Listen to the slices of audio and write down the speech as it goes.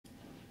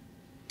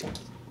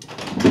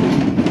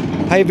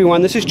Hi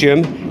everyone, this is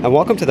Jim, and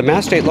welcome to the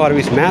Mass State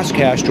Lottery's Mass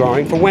Cash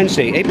drawing for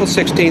Wednesday, April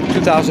 16th,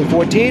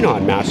 2014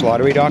 on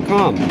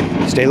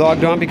MassLottery.com. Stay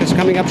logged on because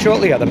coming up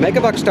shortly are the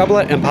Megabucks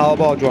Doublet and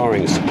Powerball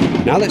drawings.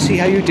 Now let's see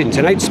how you did in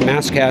tonight's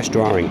Mass Cash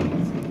drawing.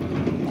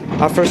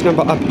 Our first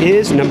number up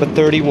is number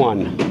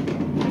 31.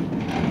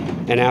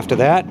 And after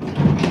that,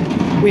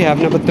 we have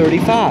number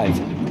 35.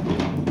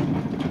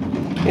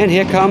 And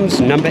here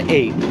comes number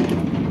 8.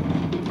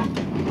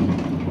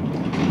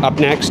 Up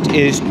next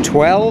is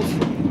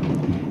 12.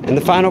 And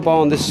the final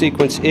ball in this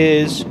sequence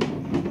is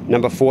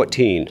number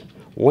 14.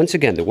 Once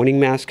again, the winning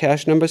Mass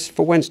Cash numbers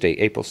for Wednesday,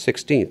 April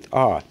 16th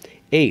are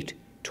 8,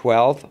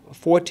 12,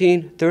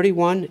 14,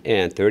 31,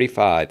 and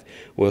 35.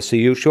 We'll see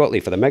you shortly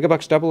for the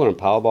Megabucks Doubler and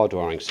Powerball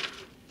drawings.